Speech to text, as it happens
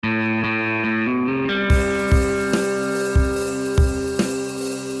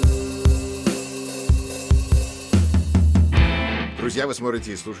друзья, вы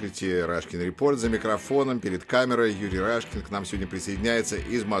смотрите и слушаете Рашкин Репорт. За микрофоном, перед камерой Юрий Рашкин. К нам сегодня присоединяется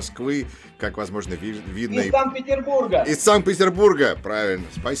из Москвы, как, возможно, видно... Из Санкт-Петербурга. Из Санкт-Петербурга, правильно,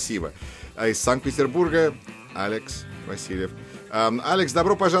 спасибо. А из Санкт-Петербурга Алекс Васильев. Алекс,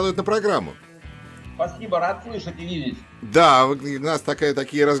 добро пожаловать на программу. Спасибо, рад слышать и видеть. Да, у нас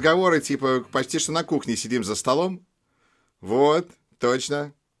такие разговоры, типа, почти что на кухне сидим за столом. Вот,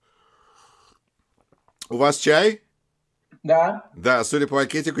 точно. У вас чай? Да. Да, судя по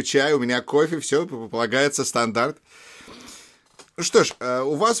пакетику, чай, у меня кофе, все, полагается стандарт. Ну что ж,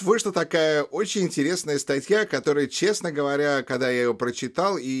 у вас вышла такая очень интересная статья, которая, честно говоря, когда я ее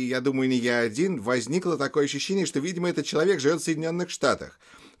прочитал, и я думаю, не я один, возникло такое ощущение, что, видимо, этот человек живет в Соединенных Штатах.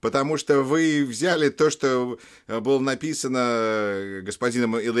 Потому что вы взяли то, что было написано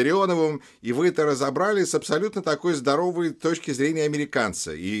господином Илларионовым, и вы это разобрали с абсолютно такой здоровой точки зрения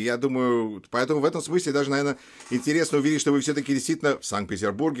американца. И я думаю, поэтому в этом смысле даже, наверное, интересно увидеть, что вы все-таки действительно в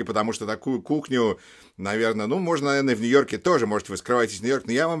Санкт-Петербурге, потому что такую кухню, наверное, можно, наверное, в Нью-Йорке тоже, может, вы скрываетесь в Нью-Йорке,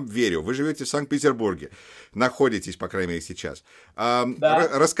 но я вам верю, вы живете в Санкт-Петербурге, находитесь, по крайней мере, сейчас. Да.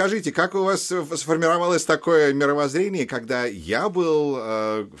 Расскажите, как у вас сформировалось такое мировоззрение, когда я был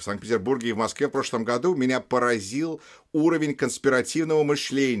в Санкт-Петербурге и в Москве в прошлом году, меня поразил уровень конспиративного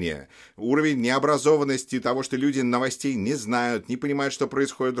мышления, уровень необразованности того, что люди новостей не знают, не понимают, что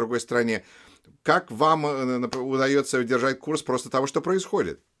происходит в другой стране. Как вам удается держать курс просто того, что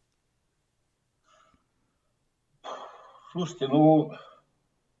происходит? Слушайте,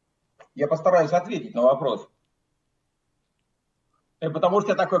 я постараюсь ответить на вопрос. Потому что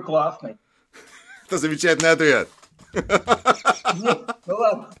я такой классный. Это замечательный ответ. Ну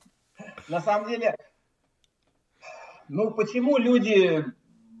ладно. На самом деле, почему люди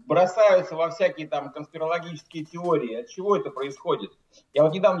бросаются во всякие там конспирологические теории? От чего это происходит? Я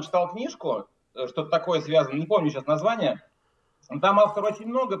вот недавно читал книжку, что-то такое связано, не помню сейчас название. Там автор очень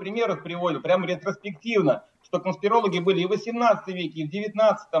много примеров приводит, прям ретроспективно, что конспирологи были и в 18 веке, и в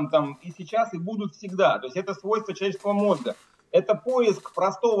 19, и сейчас, и будут всегда. То есть это свойство человеческого мозга. Это поиск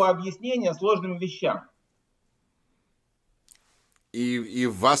простого объяснения сложным вещам. И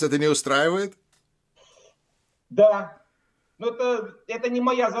вас это не устраивает? Да. Но это не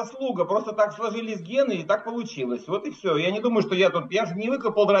моя заслуга, просто так сложились гены и так получилось. Вот и все. Я не думаю, что я же не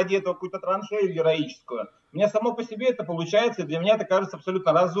выкопал ради этого какую-то траншею героическую. У меня само по себе это получается, и для меня это кажется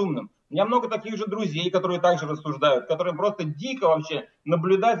абсолютно разумным. У меня много таких же друзей, которые также рассуждают, которые просто дико вообще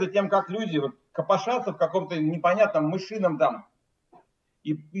наблюдать за тем, как люди копошатся в каком-то непонятном мышином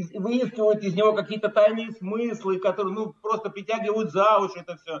и выискивают из него какие-то тайные смыслы, которые просто притягивают за уши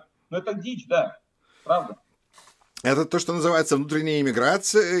это все. Но это дичь, да, правда. Это то, что называется внутренняя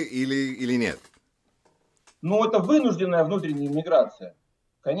иммиграция или нет? Это вынужденная внутренняя иммиграция,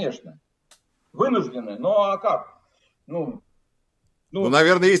 конечно. Вынужденная, а как?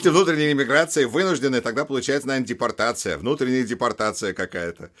 Наверное, если внутренняя иммиграция вынужденная, тогда получается, наверное, депортация, внутренняя депортация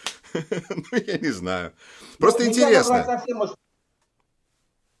какая-то. Я не знаю. Просто интересно.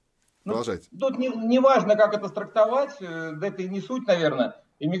 Продолжайте. Тут не важно, как это трактовать, да это и не суть, наверное.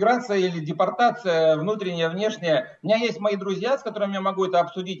 Иммиграция или депортация, внутренняя, внешняя. У меня есть мои друзья, с которыми я могу это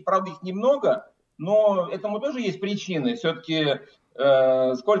обсудить, правда, их немного, но этому тоже есть причины. Все-таки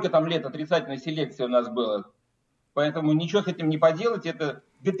сколько там лет отрицательной селекции у нас было. Поэтому ничего с этим не поделать, это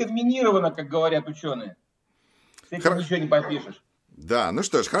детерминировано, как говорят ученые. С этим ничего не попишешь. Да, ну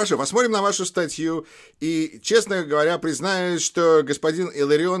что ж, хорошо, посмотрим на вашу статью. И, честно говоря, признаюсь, что господин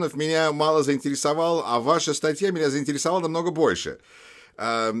Илларионов меня мало заинтересовал, а ваша статья меня заинтересовала намного больше.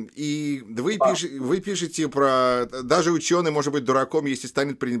 И вы пишете про... Даже ученый может быть дураком, если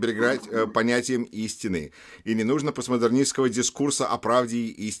станет пренебрегать понятием истины. И не нужно постмодернистского дискурса о правде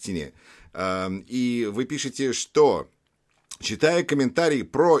и истине. И вы пишете, что... Читая комментарии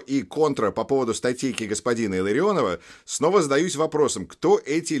про и контра по поводу статейки господина Илларионова, снова задаюсь вопросом, кто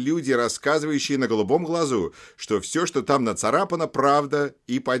эти люди, рассказывающие на голубом глазу, что все, что там нацарапано, правда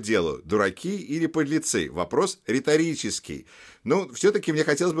и по делу, дураки или подлецы? Вопрос риторический. Все-таки мне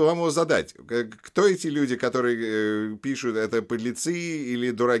хотелось бы вам его задать. Кто эти люди, которые пишут, это подлецы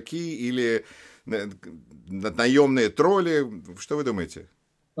или дураки, или наемные тролли? Что вы думаете?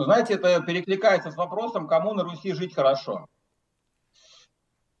 Знаете, это перекликается с вопросом, кому на Руси жить хорошо.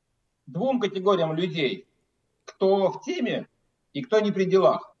 Двум категориям людей, кто в теме и кто не при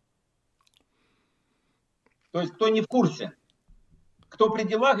делах. То есть, кто не в курсе. Кто при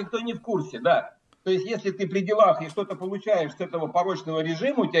делах и кто не в курсе, да. То есть, если ты при делах и что-то получаешь с этого порочного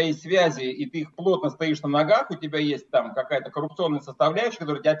режима, у тебя есть связи, и ты их плотно стоишь на ногах, у тебя есть там какая-то коррупционная составляющая,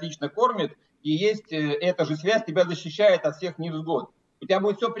 которая тебя отлично кормит, и есть эта же связь тебя защищает от всех невзгод. У тебя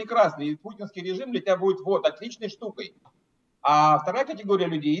будет все прекрасно, и путинский режим для тебя будет отличной штукой. А вторая категория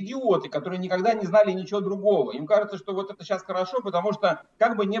людей – идиоты, которые никогда не знали ничего другого. Им кажется, что вот это сейчас хорошо, потому что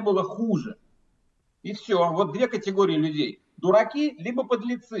как бы не было хуже. И все. Вот две категории людей. Дураки, либо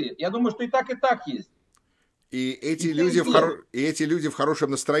подлецы. Я думаю, что и так есть. И эти люди в хорошем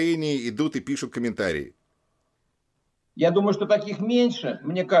настроении идут и пишут комментарии. Я думаю, что таких меньше,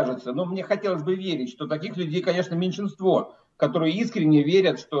 мне кажется. Но мне хотелось бы верить, что таких людей, конечно, меньшинство, которые искренне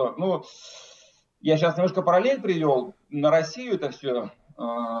верят, что... Ну, я сейчас немножко параллель привел на Россию это все.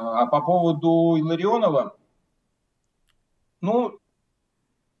 А по поводу Илларионова, ну,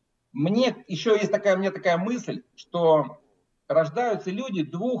 мне еще есть такая мысль, что рождаются люди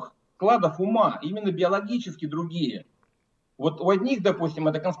двух складов ума, именно биологически другие. Вот у одних, допустим,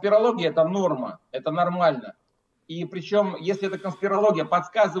 это конспирология, это норма, это нормально. И причем, если эта конспирология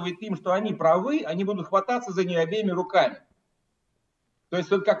подсказывает им, что они правы, они будут хвататься за нее обеими руками. То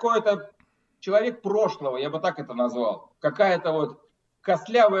есть вот какой-то человек прошлого, я бы так это назвал, какая-то вот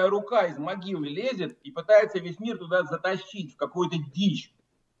костлявая рука из могилы лезет и пытается весь мир туда затащить, в какую-то дичь.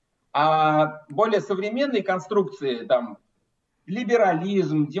 А более современные конструкции, там,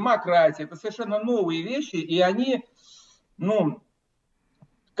 либерализм, демократия, это совершенно новые вещи, и они, ну,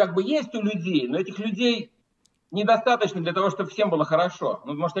 как бы есть у людей, но этих людей недостаточно для того, чтобы всем было хорошо.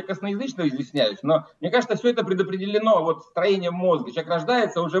 Ну, может, я косноязычно изъясняюсь, но мне кажется, все это предопределено вот строением мозга. Человек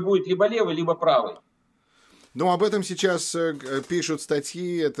рождается, уже будет либо левый, либо правый. Ну, об этом сейчас пишут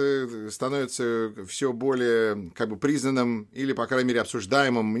статьи, это становится все более как бы признанным или, по крайней мере,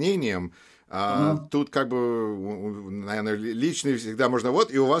 обсуждаемым мнением. Тут как бы, наверное, личный всегда можно...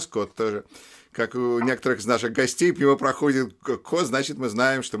 Вот и у вас кот тоже. Как у некоторых из наших гостей мимо проходит кот, значит, мы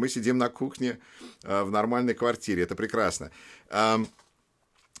знаем, что мы сидим на кухне в нормальной квартире. Это прекрасно.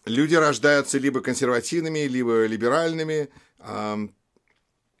 Люди рождаются либо консервативными, либо либеральными.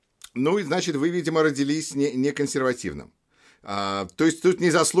 Ну, и, значит, вы, видимо, родились не консервативным. То есть тут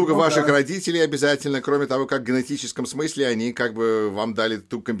не заслуга ваших родителей обязательно, кроме того, как в генетическом смысле они как бы вам дали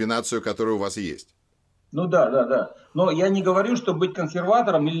ту комбинацию, которая у вас есть. Ну да. Но я не говорю, что быть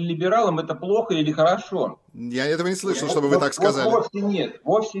консерватором или либералом это плохо или хорошо. Я этого не слышал, чтобы вы так сказали.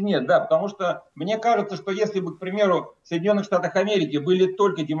 Вовсе нет, да, потому что мне кажется, что если бы, к примеру, в Соединенных Штатах Америки были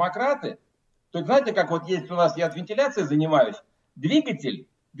только демократы, то знаете, как вот есть у нас, я от вентиляции занимаюсь, двигатель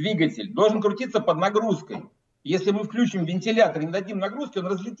должен крутиться под нагрузкой. Если мы включим вентилятор и не дадим нагрузки, он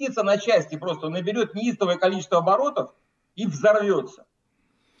разлетится на части просто, он наберет неистовое количество оборотов и взорвется.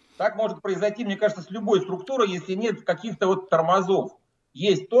 Так может произойти, мне кажется, с любой структурой, если нет каких-то вот тормозов.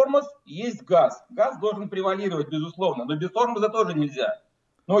 Есть тормоз, есть газ. Газ должен превалировать, безусловно, но без тормоза тоже нельзя.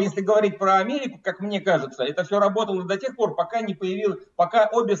 Но если говорить про Америку, как мне кажется, это все работало до тех пор, пока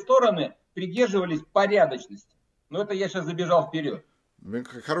обе стороны придерживались порядочности. Но это я сейчас забежал вперед.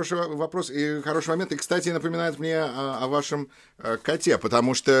 Хороший вопрос и хороший момент. И, кстати, напоминает мне о вашем коте,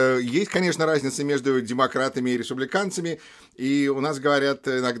 потому что есть, конечно, разница между демократами и республиканцами. И у нас говорят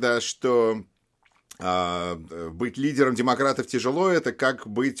иногда, что быть лидером демократов тяжело, это как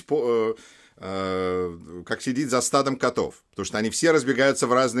быть как сидеть за стадом котов, потому что они все разбегаются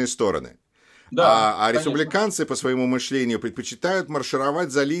в разные стороны. Да, а республиканцы по своему мышлению предпочитают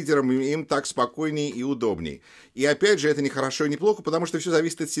маршировать за лидером, им так спокойнее и удобнее. И опять же, это не хорошо и не плохо, потому что все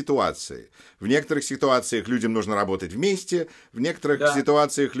зависит от ситуации. В некоторых ситуациях людям нужно работать вместе, в некоторых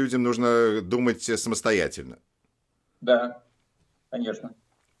ситуациях людям нужно думать самостоятельно. Да, конечно.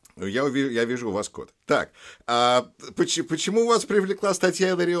 Я вижу у вас код. Так, почему вас привлекла статья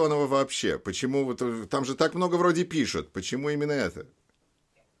Илларионова вообще? Почему там же так много вроде пишут? Почему именно это?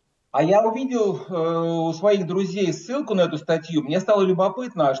 А я увидел у своих друзей ссылку на эту статью, мне стало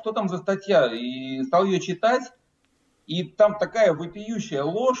любопытно, а что там за статья, и стал ее читать, и там такая вопиющая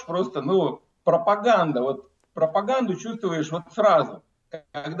ложь, просто, пропаганда, вот пропаганду чувствуешь вот сразу,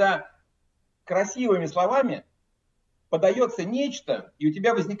 когда красивыми словами подается нечто, и у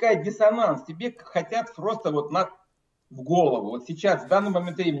тебя возникает диссонанс, тебе хотят просто вот в голову, вот сейчас, в данный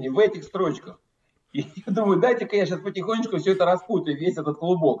момент времени, в этих строчках. И я думаю, дайте-ка я сейчас потихонечку все это распутаю, весь этот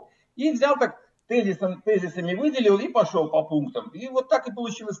клубок. И взял так, тезисами выделил и пошел по пунктам. И вот так и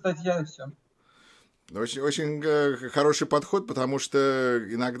получилась статья, и все. Очень, очень хороший подход, потому что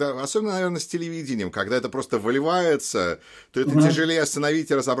иногда, особенно, наверное, с телевидением, когда это просто выливается, то это тяжелее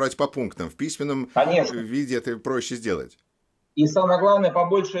остановить и разобрать по пунктам. В письменном виде это проще сделать. И самое главное,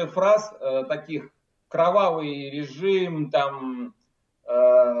 побольше фраз таких: кровавый режим, там,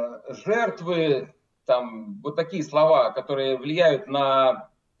 жертвы, там, вот такие слова, которые влияют на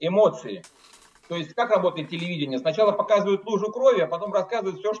эмоции. То есть, как работает телевидение? Сначала показывают лужу крови, а потом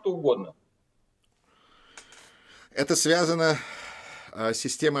рассказывают все, что угодно. Это связано с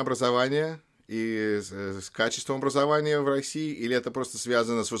системой образования и с качеством образования в России, или это просто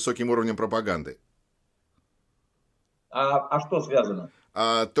связано с высоким уровнем пропаганды? А что связано?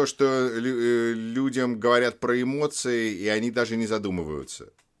 То, что людям говорят про эмоции, и они даже не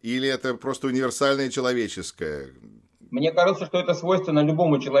задумываются. Или это просто универсальное человеческое? Мне кажется, что это свойственно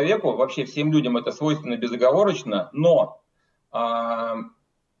любому человеку, вообще всем людям это свойственно безоговорочно, но,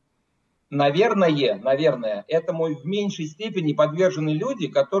 наверное, этому в меньшей степени подвержены люди,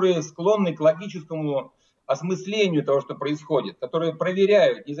 которые склонны к логическому осмыслению того, что происходит, которые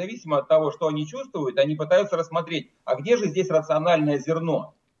проверяют, независимо от того, что они чувствуют, они пытаются рассмотреть, а где же здесь рациональное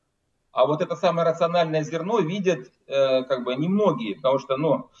зерно? А вот это самое рациональное зерно видят немногие, потому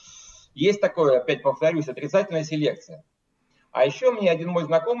что, есть такое, опять повторюсь, отрицательная селекция. А еще мне один мой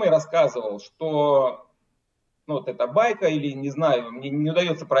знакомый рассказывал, что, вот эта байка или, не знаю, мне не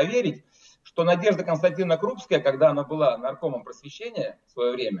удается проверить, что Надежда Константиновна Крупская, когда она была наркомом просвещения в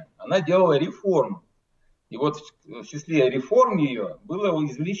свое время, она делала реформу. И вот в числе реформ ее было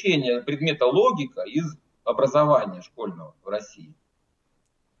извлечение предмета логика из образования школьного в России.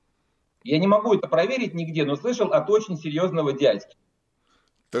 Я не могу это проверить нигде, но слышал от очень серьезного дядьки.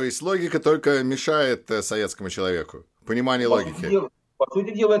 То есть логика только мешает советскому человеку, понимание логики? По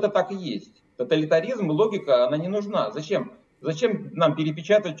сути дела, это так и есть. Тоталитаризм, логика, она не нужна. Зачем нам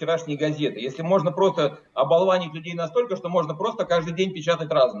перепечатать вчерашние газеты, если можно просто оболванить людей настолько, что можно просто каждый день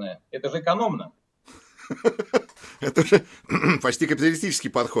печатать разное? Это же экономно. Это же почти капиталистический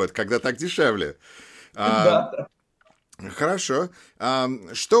подход, когда так дешевле. Да. Хорошо.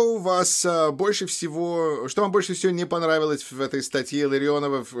 Что вам больше всего не понравилось в этой статье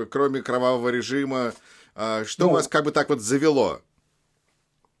Илларионова, кроме кровавого режима? Что вас как бы так вот завело?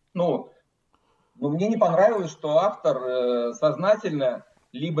 Мне не понравилось, что автор сознательно,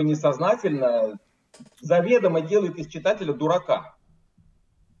 либо несознательно, заведомо делает из читателя дурака.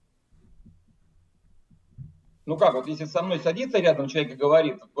 Если со мной садится рядом человек и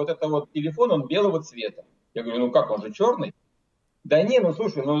говорит, вот это вот телефон, он белого цвета. Я говорю, он же черный? Да не,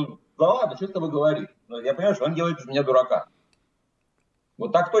 слушай, ладно, что это вы говорите? Я понимаю, что он делает из меня дурака.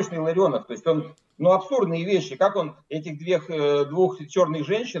 Вот так точно Илларионов. То есть он, абсурдные вещи. Как он этих двух черных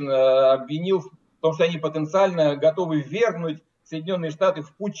женщин обвинил в том, что они потенциально готовы ввергнуть Соединенные Штаты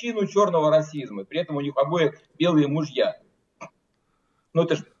в пучину черного расизма. При этом у них обоих белые мужья.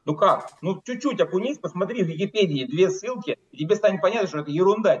 Как? Чуть-чуть окунись, посмотри в Википедии 2 ссылки, и тебе станет понятно, что это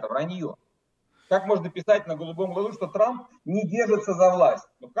ерунда, это вранье. Как можно писать на голубом глазу, что Трамп не держится за власть?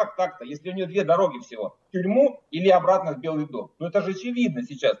 Как так-то, если у него 2 дороги всего? В тюрьму или обратно в Белый дом? Это же очевидно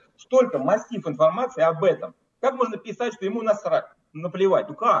сейчас. Столько массив информации об этом. Как можно писать, что ему насрать, наплевать?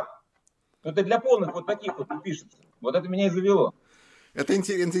 Как? Это для полных вот таких вот пишется. Вот это меня и завело. Это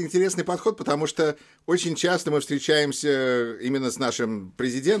интересный подход, потому что очень часто мы встречаемся именно с нашим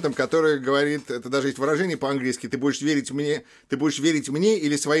президентом, который говорит, это даже есть выражение по-английски, ты будешь верить мне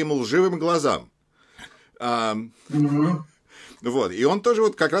или своим лживым глазам. Вот. И он тоже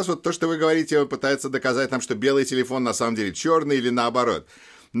как раз то, что вы говорите, пытается доказать нам, что белый телефон на самом деле черный или наоборот.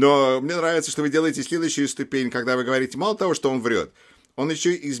 Но мне нравится, что вы делаете следующую ступень, когда вы говорите, мало того, что он врет, он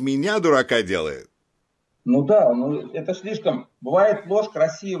еще из меня дурака делает. Это слишком. Бывает ложь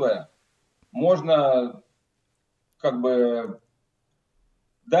красивая. Можно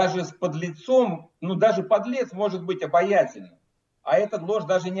даже с подлецом, даже подлец может быть обаятельным. А эта ложь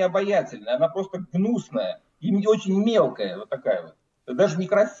даже не обаятельная, она просто гнусная и очень мелкая, вот такая вот. Это даже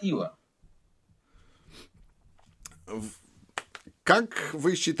некрасиво. Как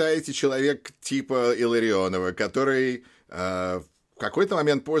вы считаете, человек типа Илларионова, который в какой-то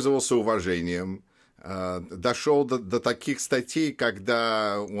момент пользовался уважением, дошел до таких статей,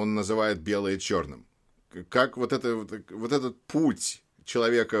 когда он называет белое черным? Как вот этот путь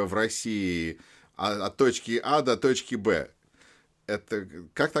человека в России от точки А до точки Б? Это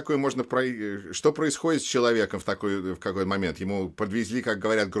как такое можно что происходит с человеком в какой момент? Ему подвезли, как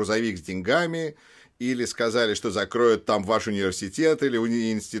говорят, грузовик с деньгами, или сказали, что закроют там ваш университет или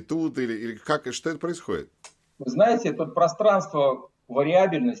институт, или что это происходит? Вы знаете, тут пространство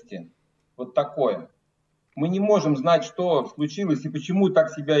вариабельности вот такое. Мы не можем знать, что случилось и почему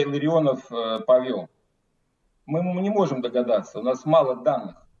так себя Илларионов повел. Мы не можем догадаться, у нас мало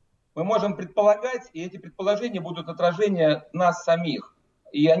данных. Мы можем предполагать, и эти предположения будут отражение нас самих.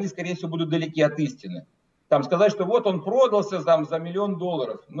 И они, скорее всего, будут далеки от истины. Сказать, что вот он продался за $1 миллион.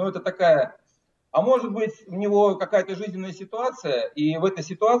 Это такая... А может быть, у него какая-то жизненная ситуация, и в этой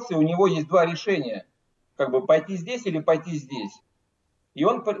ситуации у него есть 2 решения. Пойти здесь или пойти здесь. И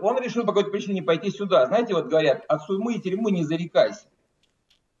он решил по какой-то причине пойти сюда. Знаете, говорят, от сурьмы и тюрьмы не зарекайся.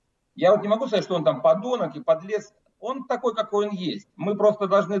 Я не могу сказать, что он там подонок и подлец. он такой, какой он есть. Мы просто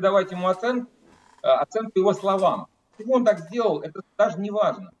должны давать ему оценку его словам. Почему он так сделал, это даже не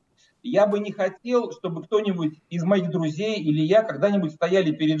важно. Я бы не хотел, чтобы кто-нибудь из моих друзей или я когда-нибудь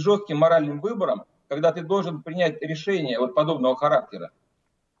стояли перед жестким моральным выбором, когда ты должен принять решение вот подобного характера.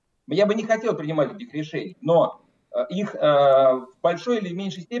 Я бы не хотел принимать этих решений, но их в большой или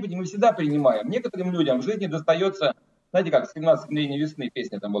меньшей степени мы всегда принимаем. Некоторым людям в жизни достается, знаете как, 17 мгновений весны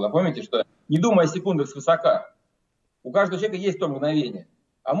песня там была, помните, что не думай о секундах свысока. У каждого человека есть то мгновение.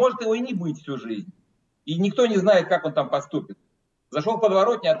 А может его и не быть всю жизнь. И никто не знает, как он там поступит. Зашел в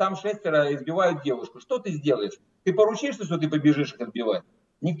подворотню, а там 6 избивают девушку. Что ты сделаешь? Ты поручишься, что ты побежишь их отбивать?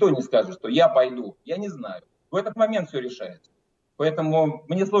 Никто не скажет, что я пойду. Я не знаю. В этот момент все решается. Поэтому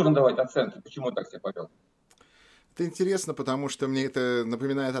мне сложно давать оценки, почему так себя повел. Это интересно, потому что мне это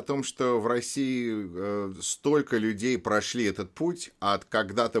напоминает о том, что в России столько людей прошли этот путь, от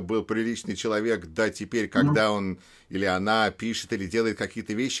когда-то был приличный человек до теперь, когда он или она пишет или делает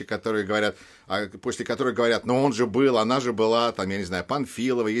какие-то вещи, которые говорят, после которых говорят, ну он же был, она же была, там, я не знаю,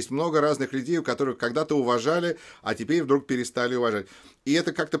 Панфилова. Есть много разных людей, у которых когда-то уважали, а теперь вдруг перестали уважать. И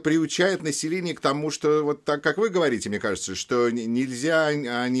это как-то приучает население к тому, что вот так, как вы говорите, мне кажется, что нельзя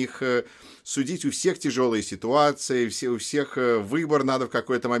о них судить, у всех тяжелые ситуации, у всех выбор надо в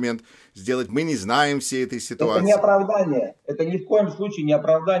какой-то момент сделать. Мы не знаем всей этой ситуации. Это не оправдание. Это ни в коем случае не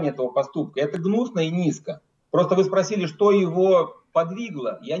оправдание этого поступка. Это гнусно и низко. Просто вы спросили, что его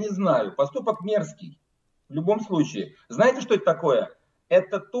подвигло. Я не знаю. Поступок мерзкий. В любом случае. Знаете, что это такое?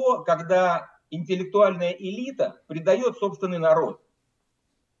 Это то, когда интеллектуальная элита предает собственный народ.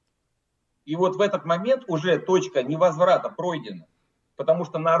 И вот в этот момент уже точка невозврата пройдена. Потому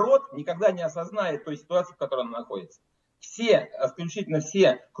что народ никогда не осознает той ситуации, в которой он находится. Исключительно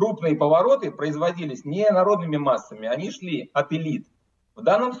все крупные повороты производились не народными массами, они шли от элит. В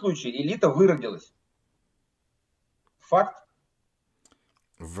данном случае элита выродилась. Факт.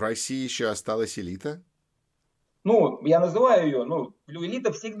 В России еще осталась элита? Ну, я называю ее,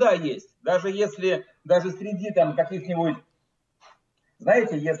 элита всегда есть. Даже среди там каких-нибудь,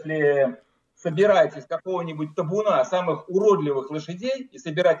 знаете, если собирать из какого-нибудь табуна самых уродливых лошадей и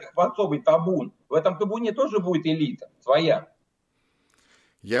собирать их в особый табун, в этом табуне тоже будет элита своя.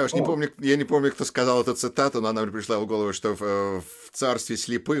 Я уж не помню, кто сказал эту цитату, но она мне пришла в голову, что в царстве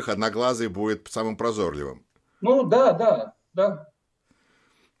слепых одноглазый будет самым прозорливым. Ну, да. Но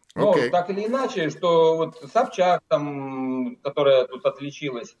так или иначе, что вот Собчак, там, которая тут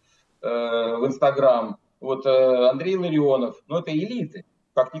отличилась в Инстаграм, вот Андрей Илларионов, это элиты,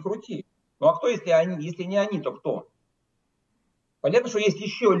 как ни крути. Ну а кто, если не они, то кто? Понятно, что есть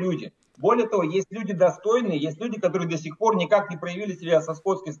еще люди. Более того, есть люди достойные, есть люди, которые до сих пор никак не проявили себя со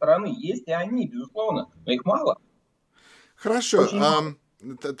скотской стороны. Есть и они, безусловно, но их мало. Хорошо.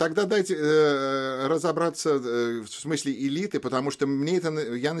 Тогда дайте разобраться в смысле элиты, потому что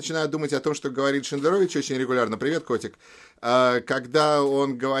я начинаю думать о том, что говорит Шендерович очень регулярно. Привет, котик. Когда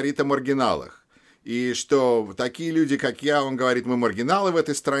он говорит о маргиналах. И что такие люди, как я, он говорит, мы маргиналы в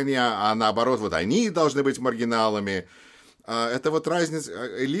этой стране, а наоборот, вот они должны быть маргиналами. Это вот разница.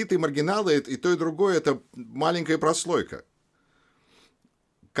 Элиты и маргиналы, и то, и другое, это маленькая прослойка.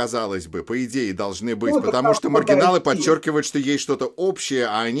 Казалось бы, по идее, должны быть. Потому что маргиналы подчеркивают, что есть что-то общее,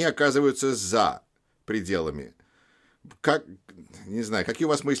 а они оказываются за пределами. Не знаю, какие у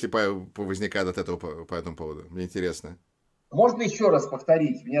вас мысли возникают от этого по этому поводу? Мне интересно. Можно еще раз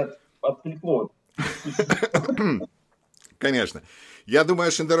повторить? Меня отвлекло. Конечно. Я думаю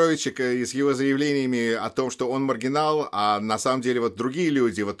о Шендеровиче с его заявлениями о том, что он маргинал, а на самом деле вот другие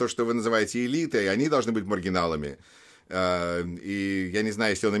люди, вот то, что вы называете элитой, они должны быть маргиналами. И я не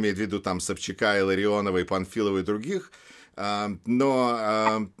знаю, если он имеет в виду там Собчака, Илларионова и Панфилова и других,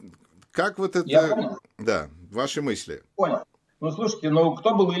 но как вот это... Я понял. Да, ваши мысли. Понял. Слушайте,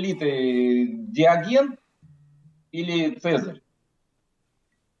 кто был элитой? Диоген или Цезарь?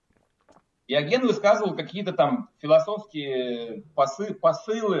 Диоген высказывал какие-то там философские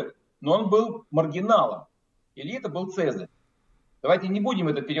посылы, но он был маргиналом. Элита был Цезарь. Давайте не будем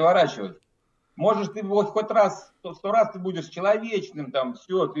это переворачивать. Можешь ты вот хоть раз, 100 раз ты будешь человечным, там,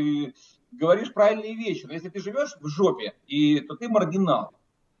 все, ты говоришь правильные вещи. Но если ты живешь в жопе, то ты маргинал.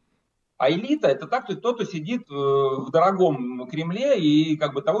 А элита — это тот, кто сидит в дорогом Кремле и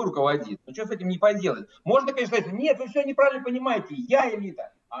как бы того руководит. Ну что с этим не поделать? Можно, конечно, сказать, нет, вы все неправильно понимаете, я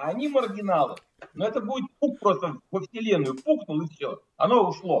элита, а они маргиналы. Но это будет пук просто во вселенную, пукнул и все. Оно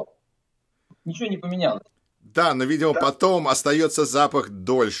ушло. Ничего не поменялось. Да, но, видимо, потом остается запах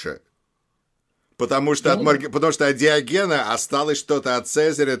дольше. Потому что от Диогена осталось что-то от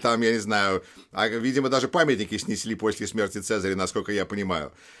Цезаря, там, я не знаю, видимо, даже памятники снесли после смерти Цезаря, насколько я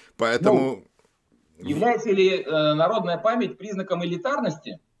понимаю. Поэтому Является ли народная память признаком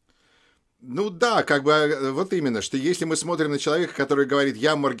элитарности? Ну да, как бы вот именно, что если мы смотрим на человека, который говорит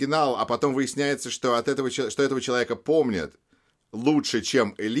 «я маргинал», а потом выясняется, что что этого человека помнят лучше,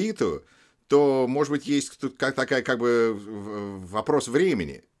 чем элиту, то, может быть, есть тут такая как бы вопрос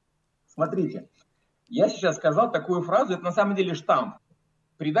времени. Смотрите, я сейчас сказал такую фразу, это на самом деле штамп.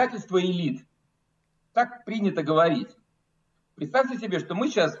 Предательство элит. Так принято говорить. Представьте себе, что мы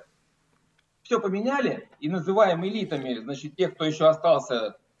сейчас все поменяли и называем элитами, значит, тех, кто еще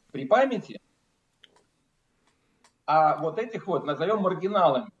остался при памяти, а вот этих вот назовем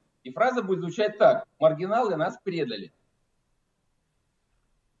маргиналами. И фраза будет звучать так: маргиналы нас предали.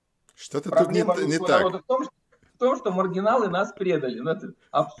 Что-то тут не так. В том, что маргиналы нас предали. Ну, это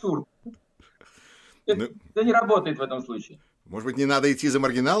абсурд. Это не работает в этом случае. Может быть, не надо идти за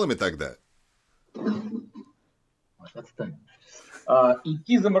маргиналами тогда? Отстань.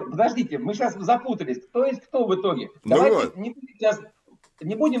 Подождите, мы сейчас запутались. Кто есть кто в итоге? Ну Давайте вот.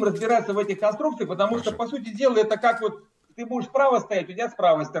 не будем разбираться в этих конструкциях, потому что, по сути дела, это как вот ты будешь справа стоять, у тебя с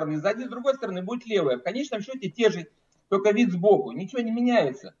правой стороны, сзади с другой стороны будет левая. В конечном счете те же, только вид сбоку. Ничего не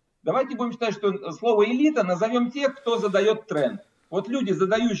меняется. Давайте будем считать, что слово элита назовем тех, кто задает тренд. Вот люди,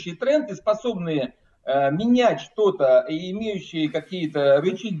 задающие тренд и способные менять что-то, и имеющие какие-то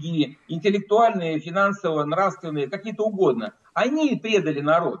рычаги интеллектуальные, финансово, нравственные, какие-то угодно, они предали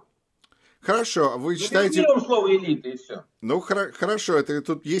народ. Хорошо, вы считаете... слово элита и все. Ну, хорошо, это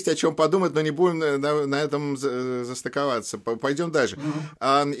тут есть о чем подумать, но не будем на этом застыковаться. Пойдем дальше.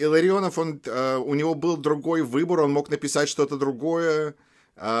 Илларионов, у него был другой выбор, он мог написать что-то другое.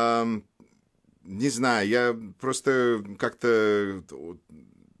 Не знаю, я просто как-то...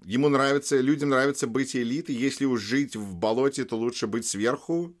 Людям нравится быть элитой. Если уж жить в болоте, то лучше быть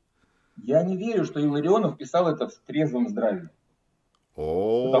сверху. Я не верю, что Илларионов писал это в трезвом здравии.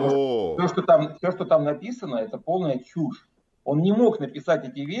 Потому что все, что там написано, это полная чушь. Он не мог написать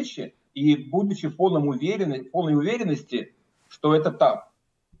эти вещи, и будучи в полной уверенности, что это так.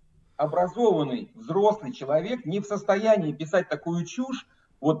 Образованный, взрослый человек не в состоянии писать такую чушь,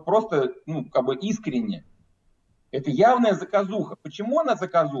 вот просто, искренне. Это явная заказуха. Почему она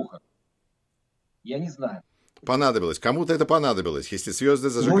заказуха? Я не знаю. Понадобилось. Кому-то это понадобилось. Если звезды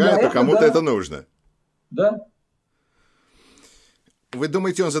зажигают, то кому-то это нужно. Да. Вы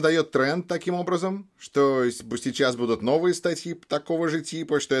думаете, он задает тренд таким образом, что сейчас будут новые статьи такого же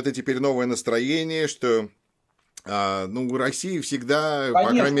типа, что это теперь новое настроение, что Россия всегда, Конечно. по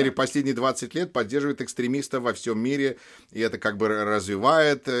крайней мере, последние 20 лет поддерживает экстремистов во всем мире, и это как бы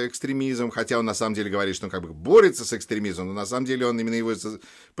развивает экстремизм, хотя он на самом деле говорит, что он как бы борется с экстремизмом, но на самом деле он именно его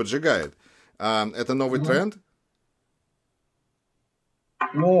поджигает. Это новый тренд?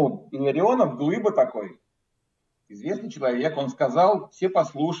 Илларионов глыба такой. Известный человек, он сказал, все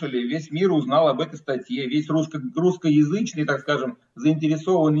послушали, весь мир узнал об этой статье, весь русскоязычный, так скажем,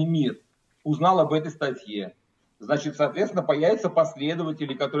 заинтересованный мир узнал об этой статье. Значит, соответственно, появятся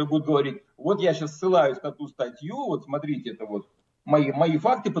последователи, которые будут говорить: вот я сейчас ссылаюсь на ту статью, вот смотрите, это вот мои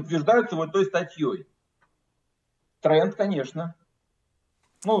факты подтверждаются вот той статьей. Тренд, конечно.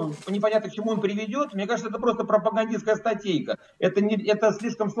 Непонятно, к чему он приведет. Мне кажется, это просто пропагандистская статейка. Это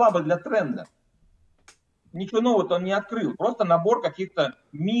слишком слабо для тренда. Ничего нового он не открыл. Просто набор каких-то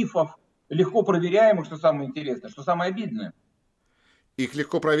мифов, легко проверяемых, что самое интересное, что самое обидное. Их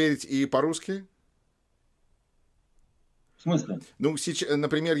легко проверить и по-русски? В смысле? Сейчас,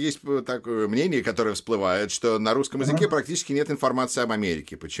 например, есть такое мнение, которое всплывает, что на русском языке практически нет информации об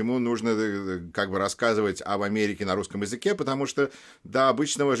Америке. Почему нужно как бы рассказывать об Америке на русском языке? Потому что до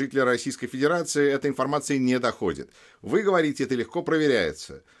обычного жителя Российской Федерации эта информация не доходит. Вы говорите, это легко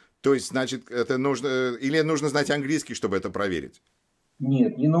проверяется. То есть, значит, это нужно... Или нужно знать английский, чтобы это проверить?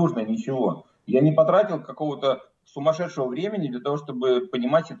 Нет, не нужно ничего. Я не потратил какого-то сумасшедшего времени для того, чтобы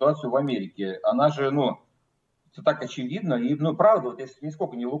понимать ситуацию в Америке. Она же, это так очевидно. И, правда, вот если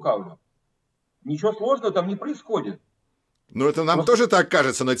нисколько не лукавлю. Ничего сложного там не происходит. Это нам тоже так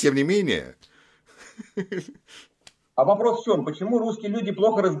кажется, но тем не менее. А вопрос в чем? Почему русские люди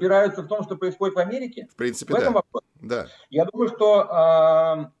плохо разбираются в том, что происходит в Америке? В принципе, в этом да. вопрос? Да. Я думаю,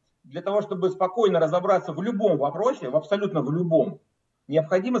 что для того, чтобы спокойно разобраться в любом вопросе, абсолютно в любом,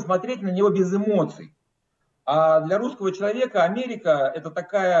 необходимо смотреть на него без эмоций. А для русского человека Америка – это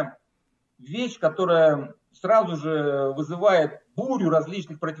такая вещь, которая сразу же вызывает бурю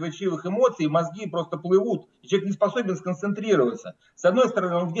различных противоречивых эмоций, и мозги просто плывут, и человек не способен сконцентрироваться. С одной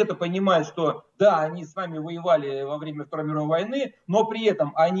стороны, он где-то понимает, что да, они с вами воевали во время Второй мировой войны, но при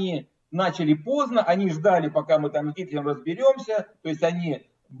этом они начали поздно, они ждали, пока мы там с Гитлером разберемся, то есть они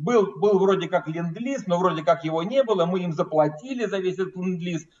был вроде как ленд-лиз, но вроде как его не было, мы им заплатили за весь этот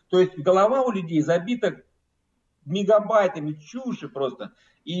ленд-лиз. То есть голова у людей забита мегабайтами чуши просто.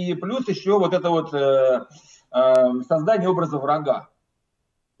 И плюс еще вот это вот создание образа врага.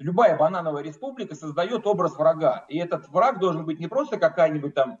 Любая банановая республика создает образ врага. И этот враг должен быть не просто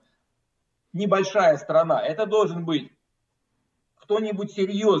какая-нибудь там небольшая страна, это должен быть кто-нибудь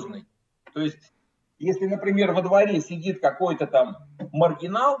серьезный. То есть, если, например, во дворе сидит какой-то там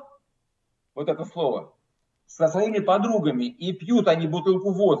маргинал, вот это слово, со своими подругами, и пьют они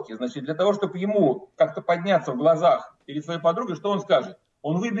бутылку водки, значит, для того, чтобы ему как-то подняться в глазах перед своей подругой, что он скажет?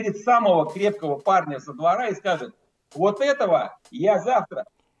 Он выберет самого крепкого парня со двора и скажет: вот этого я завтра,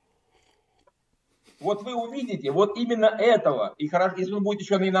 вот вы увидите, вот именно этого. И хорошо, если он будет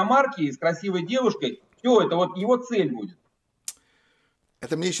еще на иномарке с красивой девушкой, все, это вот его цель будет.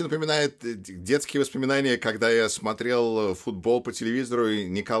 Это мне еще напоминает детские воспоминания, когда я смотрел футбол по телевизору, и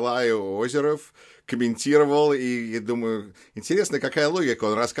Николай Озеров комментировал, и думаю, интересно, какая логика.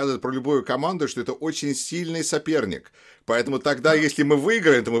 Он рассказывает про любую команду, что это очень сильный соперник. Поэтому тогда, если мы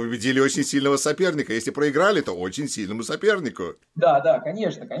выиграем, то мы победили очень сильного соперника. Если проиграли, то очень сильному сопернику. Да,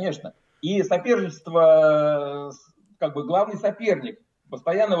 конечно, конечно. И соперничество, как бы главный соперник.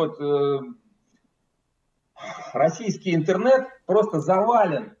 Постоянно вот российский интернет просто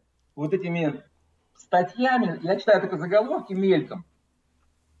завален вот этими статьями. Я читаю только заголовки мельком.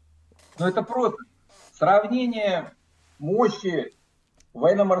 Но это просто сравнение мощи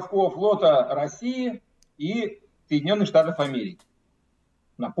военно-морского флота России и Соединенных Штатов Америки.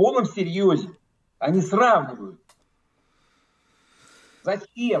 На полном серьезе. Они сравнивают.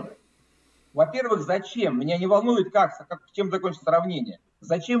 Зачем? Во-первых, зачем? Меня не волнует, чем закончится сравнение.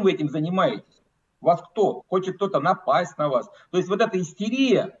 Зачем вы этим занимаетесь? Вас кто? Хочет кто-то напасть на вас? То есть вот эта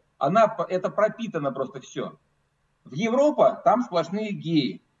истерия, это пропитано просто все. В Европе там сплошные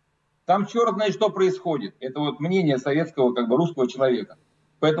геи. Там черт знает, что происходит. Это вот мнение советского, как бы русского человека.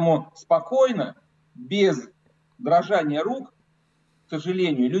 Поэтому спокойно, без дрожания рук, к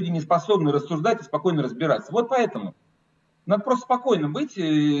сожалению, люди не способны рассуждать и спокойно разбираться. Вот поэтому надо просто спокойно быть,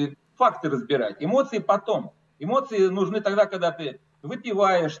 факты разбирать. Эмоции потом. Эмоции нужны тогда, когда ты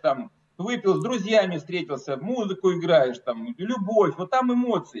выпиваешь, там, выпил, с друзьями встретился, музыку играешь, там, любовь. Вот там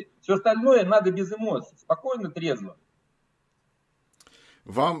эмоции. Все остальное надо без эмоций. Спокойно, трезво.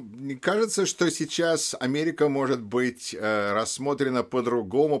 Вам не кажется, что сейчас Америка может быть рассмотрена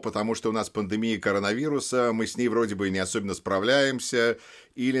по-другому, потому что у нас пандемия коронавируса, мы с ней вроде бы не особенно справляемся,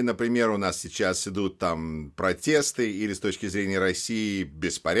 или, например, у нас сейчас идут там протесты, или с точки зрения России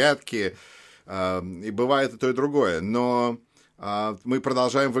беспорядки, и бывает и то, и другое, но мы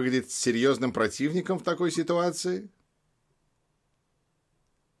продолжаем выглядеть серьезным противником в такой ситуации?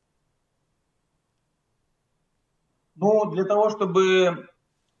 Ну, для того, чтобы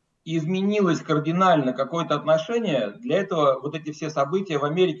изменилось кардинально какое-то отношение, для этого вот эти все события в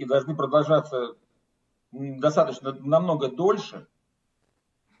Америке должны продолжаться достаточно намного дольше,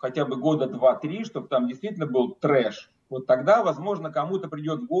 хотя бы года 2-3, чтобы там действительно был трэш. Вот тогда, возможно, кому-то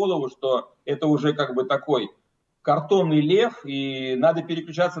придет в голову, что это уже как бы такой картонный лев, и надо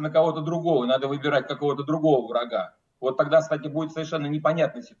переключаться на кого-то другого, надо выбирать какого-то другого врага. Вот тогда, кстати, будет совершенно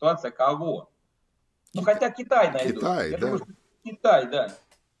непонятная ситуация, кого. Ну, хотя Китай найдут. Китай, Я да. думаю, что Китай, да.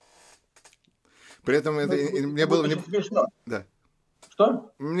 При этом это мне было... смешно. Да.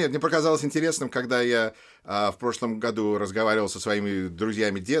 Что? Нет, мне показалось интересным, когда я в прошлом году разговаривал со своими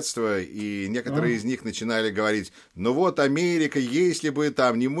друзьями детства, и некоторые из них начинали говорить: ну вот Америка, если бы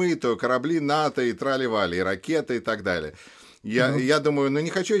там не мы, то корабли НАТО и трали-вали, и ракеты и так далее. Я думаю, ну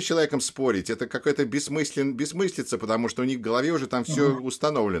не хочу я с человеком спорить, это какая-то бессмыслица, потому что у них в голове уже там все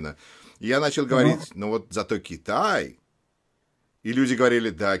установлено. И я начал говорить: ну вот зато Китай. И люди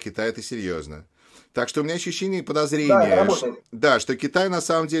говорили: да, Китай это серьезно. Так что у меня ощущение и подозрение, что Китай на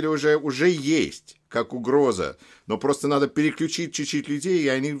самом деле уже есть, как угроза, но просто надо переключить чуть-чуть людей, и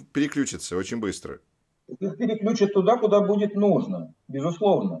они переключатся очень быстро. Их переключат туда, куда будет нужно,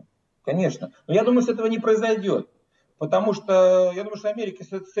 безусловно, конечно. Но я думаю, с этого не произойдет, потому что я думаю, что Америка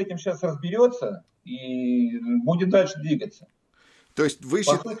с этим сейчас разберется и будет дальше двигаться. То есть вы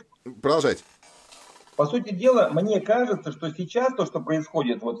продолжайте. По сути дела, мне кажется, что сейчас то, что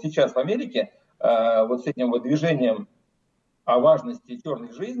происходит вот сейчас в Америке, вот с этим вот движением о важности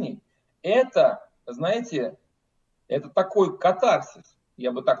черных жизней, это, знаете, это такой катарсис,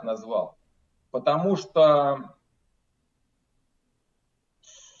 я бы так назвал. Потому что,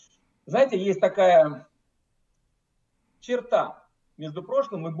 знаете, есть такая черта между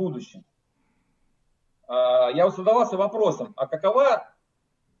прошлым и будущим. Я вот задавался вопросом, а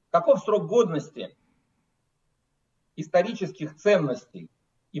каков срок годности исторических ценностей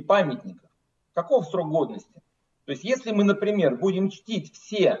и памятников. Каков срок годности? То есть если мы, например, будем чтить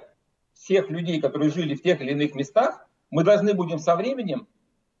всех людей, которые жили в тех или иных местах, мы должны будем со временем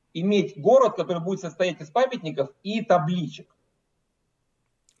иметь город, который будет состоять из памятников и табличек.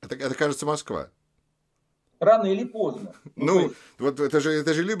 Это кажется, Москва. Рано или поздно. Ну, вот это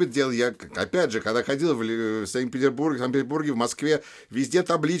же любит делать. Я, опять же, когда ходил в Санкт-Петербурге, в Москве, везде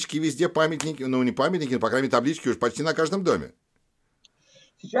таблички, везде памятники. Ну, не памятники, но, по крайней мере, таблички уж почти на каждом доме.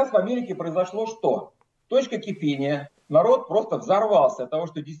 Сейчас в Америке произошло что? Точка кипения. Народ просто взорвался от того,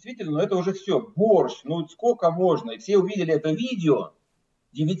 что действительно, ну это уже все, борщ, ну сколько можно. И все увидели это видео,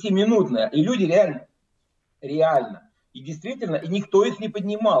 9-минутное, и люди реально. И действительно, и никто их не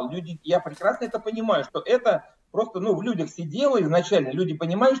поднимал. Люди, я прекрасно это понимаю, что это просто, ну, в людях сидело изначально. Люди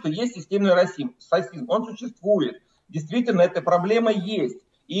понимают, что есть системный расизм. Он существует. Действительно, эта проблема есть.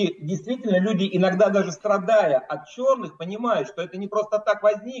 И действительно, люди, иногда даже страдая от черных, понимают, что это не просто так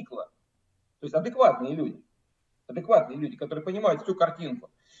возникло. То есть адекватные люди, которые понимают всю картинку.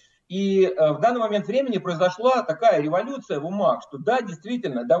 И в данный момент времени произошла такая революция в умах, что да,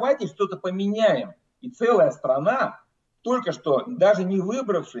 действительно, давайте что-то поменяем. И целая страна, только что даже не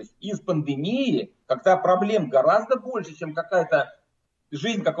выбравшись из пандемии, когда проблем гораздо больше, чем какая-то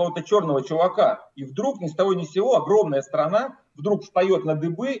жизнь какого-то черного чувака, и вдруг ни с того ни с сего огромная страна вдруг встает на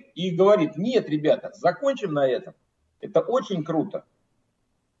дыбы и говорит: нет, ребята, закончим на этом. Это очень круто.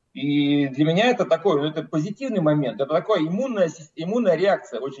 И для меня это такой, это позитивный момент, это такая иммунная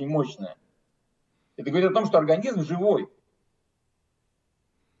реакция очень мощная. Это говорит о том, что организм живой.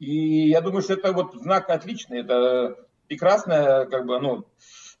 И я думаю, что это вот знак отличный, это прекрасная как бы, ну,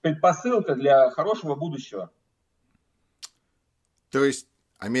 предпосылка для хорошего будущего. То есть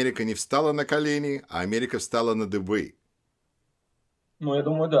Америка не встала на колени, а Америка встала на дыбы. Ну, я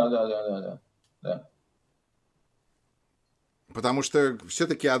думаю, да. Потому что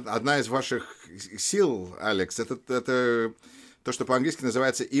все-таки одна из ваших сил, Алекс, это то, что по-английски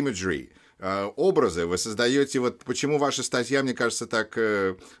называется imagery. Образы вы создаете. Вот почему ваша статья, мне кажется, так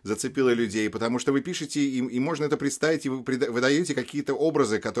зацепила людей. Потому что вы пишете, и можно это представить, и вы даете какие-то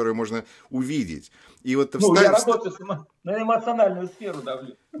образы, которые можно увидеть. И вот я работаю на эмоциональную сферу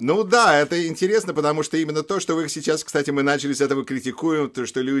давлю. Ну да, это интересно, потому что именно то, что вы сейчас, кстати, мы начали с этого критикуем, то,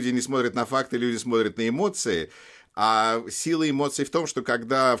 что люди не смотрят на факты, люди смотрят на эмоции. А сила эмоций в том, что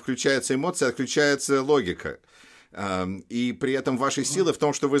когда включается эмоция, отключается логика. И при этом ваша сила в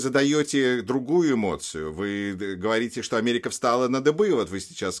том, что вы задаете другую эмоцию. Вы говорите, что Америка встала на дыбы, вот вы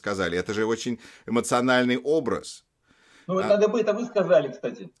сейчас сказали. Это же очень эмоциональный образ. Ну, на дыбы это вы сказали,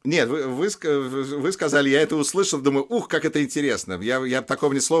 кстати. Нет, вы сказали, я это услышал, думаю, как это интересно. Я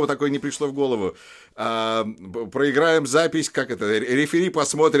такого ни слова такое не пришло в голову. Проиграем запись, как это, рефери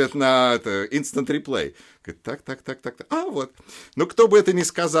посмотрят на instant replay. Так. Вот. Ну, кто бы это ни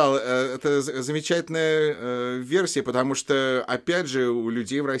сказал, это замечательная версия, потому что, опять же, у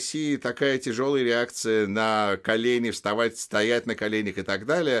людей в России такая тяжелая реакция на колени, стоять на коленях и так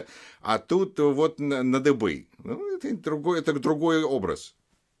далее, а тут вот на дыбы. Ну, это другой образ.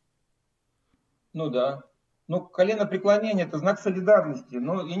 Ну да. Ну, коленопреклонение – это знак солидарности.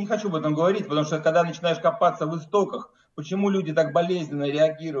 Но я не хочу об этом говорить, потому что когда начинаешь копаться в истоках, почему люди так болезненно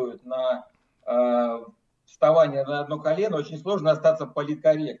реагируют на вставание на одно колено, очень сложно остаться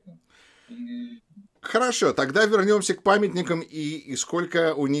политкорректным. Хорошо, тогда вернемся к памятникам и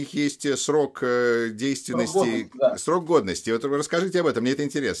сколько у них есть срок действенности, срок годности. Вот расскажите об этом, мне это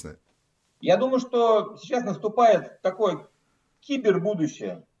интересно. Я думаю, что сейчас наступает такое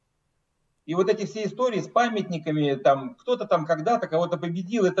кибербудущее. И вот эти все истории с памятниками, там кто-то там когда-то кого-то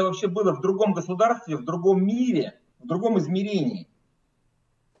победил, это вообще было в другом государстве, в другом мире, в другом измерении.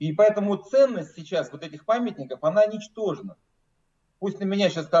 И поэтому ценность сейчас вот этих памятников, она ничтожна. Пусть на меня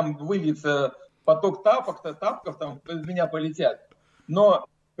сейчас там выльется поток тапков там из меня полетят. Но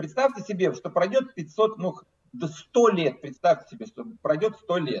представьте себе, что пройдет 500, до 100 лет, представьте себе, что пройдет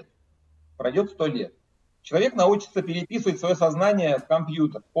 100 лет. Пройдет 100 лет. Человек научится переписывать свое сознание в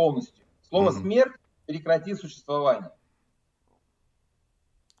компьютер полностью. Слово «смерть» прекратит существование.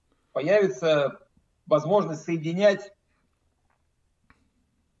 Появится возможность соединять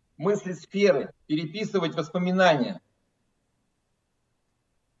мысли сферы, переписывать воспоминания.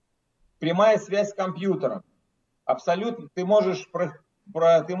 Прямая связь с компьютером. Абсолютно ты можешь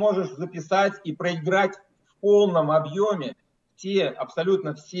записать и проиграть в полном объеме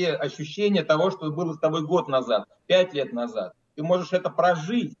абсолютно все ощущения того, что было с тобой год назад, 5 лет назад. Ты можешь это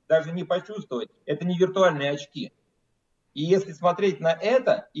прожить, даже не почувствовать. Это не виртуальные очки. И если смотреть на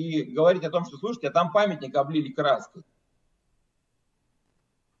это и говорить о том, что, слушайте, а там памятник облили краской.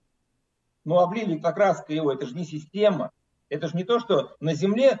 Ну, облили краской его, это же не система. Это же не то, что на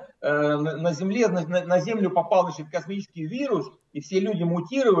Земле, на Землю попал, значит, космический вирус, и все люди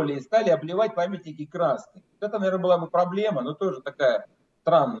мутировали и стали обливать памятники краской. Это, наверное, была бы проблема, но тоже такая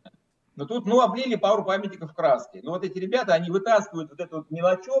странная. Но тут, облили пару памятников краской. Но вот эти ребята, они вытаскивают вот эту вот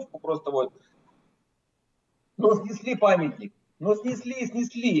мелочевку просто вот. Снесли памятник.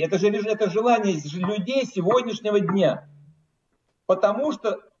 Снесли. Это желание людей сегодняшнего дня. Потому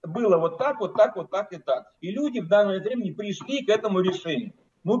что было вот так и так. И люди в данное время пришли к этому решению.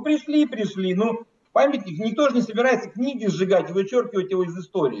 Пришли. Памятник, никто же не собирается книги сжигать и вычеркивать его из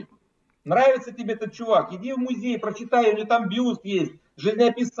истории. Нравится тебе этот чувак, иди в музей, прочитай, у него там бюст есть,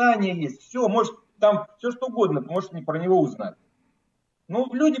 жизнеописание есть, все, может, там все что угодно, можешь про него узнать.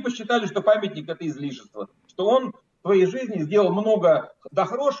 Люди посчитали, что памятник это излишество, что он в своей жизни сделал много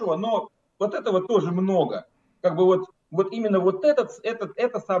хорошего, но вот этого тоже много. Вот именно вот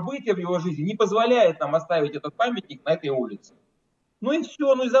это событие в его жизни не позволяет нам оставить этот памятник на этой улице. И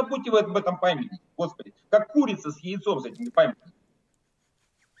все, и забудьте об этом памятнике, господи, как курица с яйцом с этими памятниками.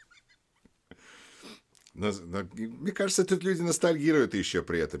 Но, мне кажется, тут люди ностальгируют еще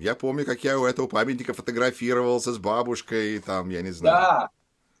при этом. Я помню, как я у этого памятника фотографировался с бабушкой, там, я не знаю. Да,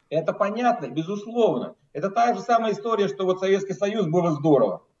 это понятно, безусловно. Это та же самая история, что вот Советский Союз было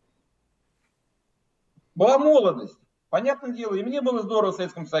здорово. Была молодость. Понятное дело, и мне было здорово в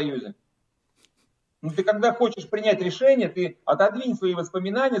Советском Союзе. Ты когда хочешь принять решение, ты отодвинь свои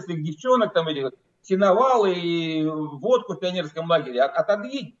воспоминания, своих девчонок, там, эти сеновалы и водку в пионерском лагере.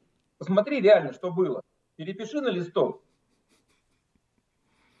 Отодвинь. Посмотри реально, что было. Перепиши на листок.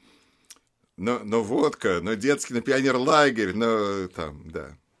 Но водка, но детский, но пионерлагерь, но там,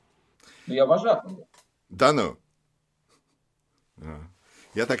 да. Я вожак. Да ну.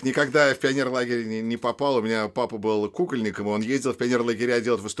 Я так никогда в пионерлагерь не попал. У меня папа был кукольником, и он ездил в пионерлагеря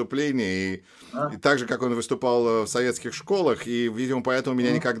делать выступления. И так же, как он выступал в советских школах, и, видимо, поэтому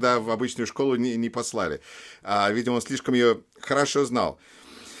меня никогда в обычную школу не послали. Видимо, он слишком ее хорошо знал.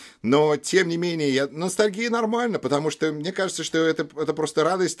 Но, тем не менее, ностальгия нормально, потому что мне кажется, что это просто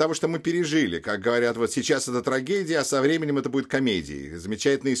радость того, что мы пережили. Как говорят, вот сейчас это трагедия, а со временем это будет комедией.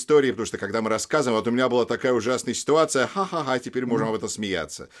 Замечательная история, потому что когда мы рассказываем, вот у меня была такая ужасная ситуация, ха-ха-ха, теперь можем об этом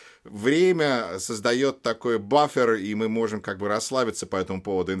смеяться. Время создает такой баффер, и мы можем как бы расслабиться по этому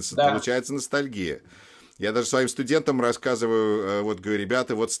поводу, и получается ностальгия. Я даже своим студентам рассказываю, вот говорю,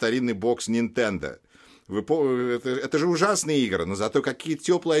 ребята, вот старинный бокс Nintendo. Это же ужасные игры, но зато какие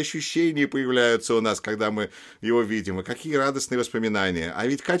теплые ощущения появляются у нас, когда мы его видим, и какие радостные воспоминания. А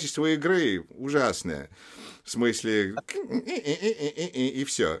ведь качество игры ужасное. В смысле, и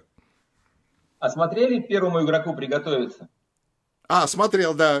все. А смотрели первому игроку приготовиться?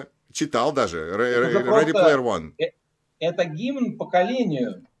 Смотрел, да. Читал даже. Ready Player One. Это гимн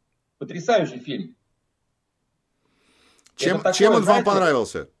поколению. Потрясающий фильм. Чем он вам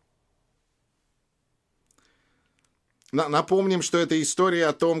понравился? Напомним, что это история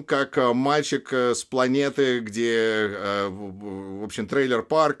о том, как мальчик с планеты, где, в общем,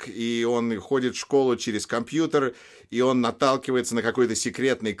 трейлер-парк, и он ходит в школу через компьютер, и он наталкивается на какой-то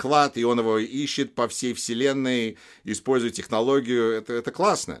секретный клад, и он его ищет по всей вселенной, используя технологию. Это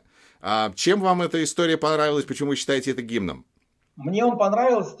классно. Чем вам эта история понравилась? Почему вы считаете это гимном? Мне он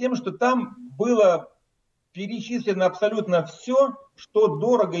понравился тем, что там было перечислено абсолютно все, что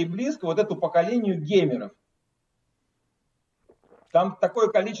дорого и близко вот этому поколению геймеров. Там такое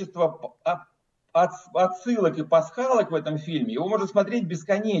количество отсылок и пасхалок в этом фильме. Его можно смотреть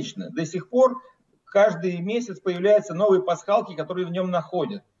бесконечно. До сих пор каждый месяц появляются новые пасхалки, которые в нем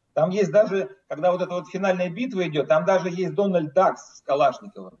находят. Там есть даже, когда вот эта вот финальная битва идет, там даже есть Дональд Дак с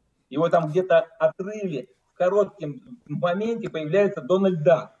Калашниковым. Его там где-то отрыве, в коротком моменте появляется Дональд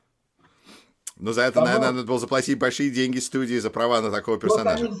Дак. Ну, за это, наверное, надо было заплатить большие деньги студии за права на такого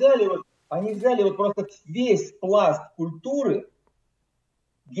персонажа. Они взяли просто весь пласт культуры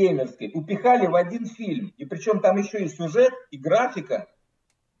геймерской, упихали в один фильм. И причем там еще и сюжет, и графика.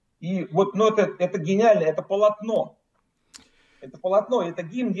 И вот, это гениально, это полотно. Это полотно, это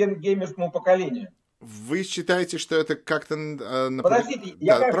гимн геймерскому поколению. Вы считаете, что это как-то... Подождите,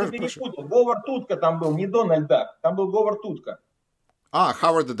 я кажется перепутал. Говард Тутка там был, не Дональд Дак. Там был Говард Тутка.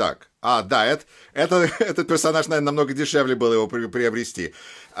 Ховард the Duck. Да, этот персонаж, наверное, намного дешевле было его приобрести,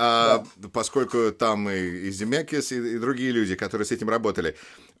 поскольку там и Земекис, и другие люди, которые с этим работали.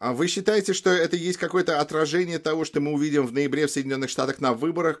 Вы считаете, что это есть какое-то отражение того, что мы увидим в ноябре в Соединенных Штатах на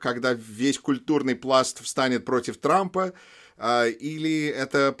выборах, когда весь культурный пласт встанет против Трампа, или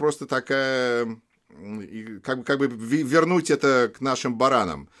это просто такая... как бы вернуть это к нашим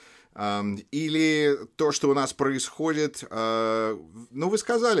баранам? Или то, что у нас происходит, вы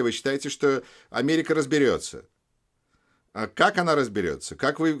сказали, вы считаете, что Америка разберется. А как она разберется?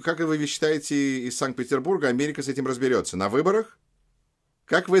 Как вы считаете, из Санкт-Петербурга Америка с этим разберется? На выборах?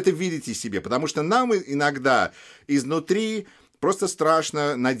 Как вы это видите себе? Потому что нам иногда изнутри просто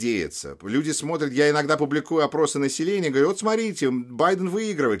страшно надеяться. Люди смотрят, я иногда публикую опросы населения, говорю, вот смотрите, Байден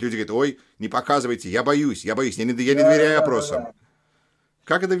выигрывает. Люди говорят, ой, не показывайте, я боюсь, я не доверяю опросам. Да.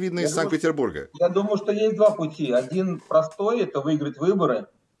 Как это видно из Санкт-Петербурга? Я думаю, что есть два пути. Один простой, это выиграть выборы,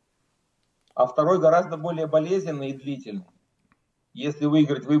 а второй гораздо более болезненный и длительный. Если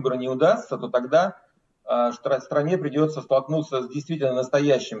выиграть выборы не удастся, то тогда стране придется столкнуться с действительно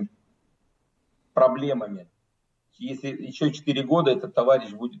настоящими проблемами. Если еще 4 года этот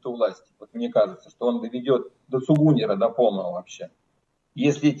товарищ будет у власти. Вот мне кажется, что он доведет до Цугунера, до полного вообще.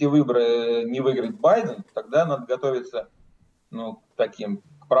 Если эти выборы не выиграет Байден, тогда надо готовиться к таким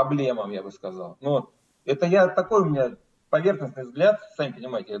проблемам, я бы сказал. Но это такой у меня поверхностный взгляд, сами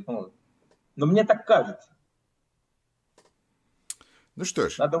понимаете, но мне так кажется. Ну что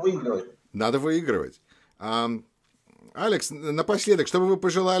ж. Надо выигрывать. Алекс, напоследок, что бы вы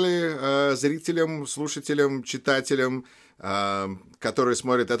пожелали зрителям, слушателям, читателям, которые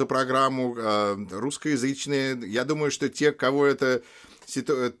смотрят эту программу, русскоязычные? Я думаю, что тех, кого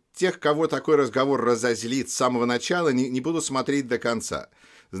такой разговор разозлит с самого начала, не будут смотреть до конца.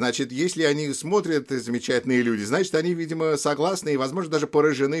 Значит, если они смотрят, замечательные люди, значит, они, видимо, согласны и, возможно, даже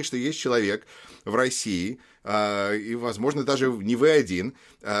поражены, что есть человек в России, и, возможно, даже не вы один,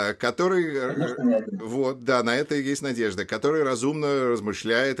 который... Конечно, не один. Вот, да, на это есть надежда, который разумно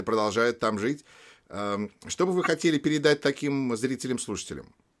размышляет и продолжает там жить. Что бы вы хотели передать таким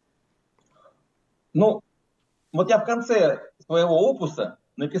зрителям-слушателям? Вот я в конце своего опуса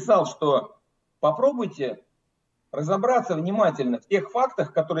написал, что попробуйте разобраться внимательно в тех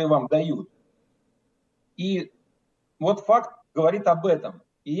фактах, которые вам дают. И вот факт говорит об этом.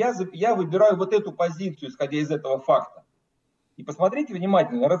 И я выбираю вот эту позицию, исходя из этого факта. И посмотрите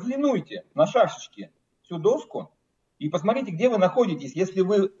внимательно, разлинуйте на шашечке всю доску и посмотрите, где вы находитесь, если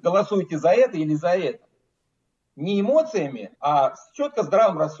вы голосуете за это или за это. Не эмоциями, а с четко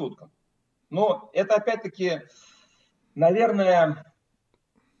здравым рассудком. Но это опять-таки, наверное,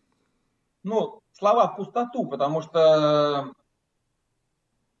 слова в пустоту, потому что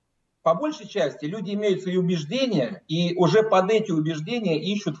по большей части люди имеют свои убеждения и уже под эти убеждения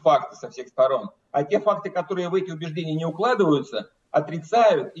ищут факты со всех сторон. А те факты, которые в эти убеждения не укладываются,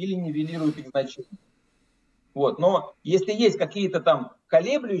 отрицают или нивелируют их значение. Но если есть какие-то там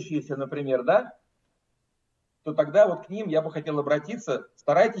колеблющиеся, например, то тогда вот к ним я бы хотел обратиться.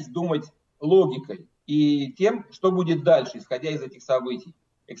 Старайтесь думать логикой и тем, что будет дальше, исходя из этих событий.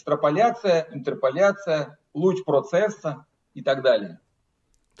 Экстраполяция, интерполяция, луч процесса и так далее.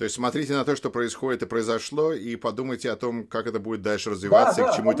 То есть смотрите на то, что происходит и произошло, и подумайте о том, как это будет дальше развиваться и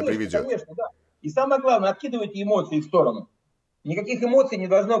к чему это приведет. Конечно, да. И самое главное, откидывайте эмоции в сторону. Никаких эмоций не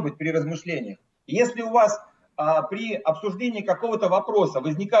должно быть при размышлениях. Если у вас при обсуждении какого-то вопроса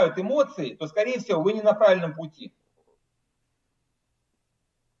возникают эмоции, то, скорее всего, вы не на правильном пути.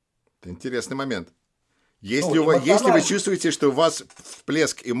 Это интересный момент. Если вы чувствуете, что у вас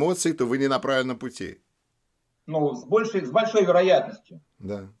всплеск эмоций, то вы не на правильном пути. С большой вероятностью.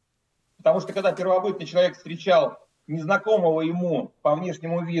 Да. Потому что когда первобытный человек встречал незнакомого ему по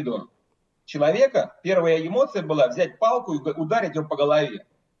внешнему виду человека, первая эмоция была взять палку и ударить его по голове.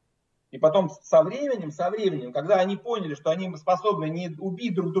 И потом со временем, когда они поняли, что они способны не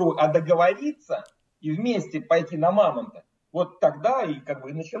убить друг друга, а договориться и вместе пойти на мамонта, вот тогда и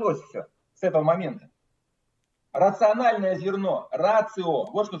началось все с этого момента. Рациональное зерно, рацио,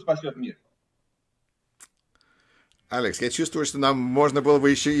 вот что спасет мир. Алекс, я чувствую, что нам можно было бы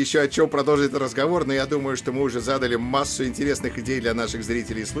еще о чем продолжить этот разговор, но я думаю, что мы уже задали массу интересных идей для наших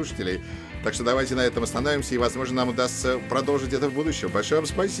зрителей и слушателей. Так что давайте на этом остановимся, и, возможно, нам удастся продолжить это в будущем. Большое вам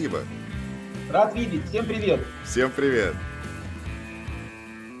спасибо. Рад видеть. Всем привет. Всем привет.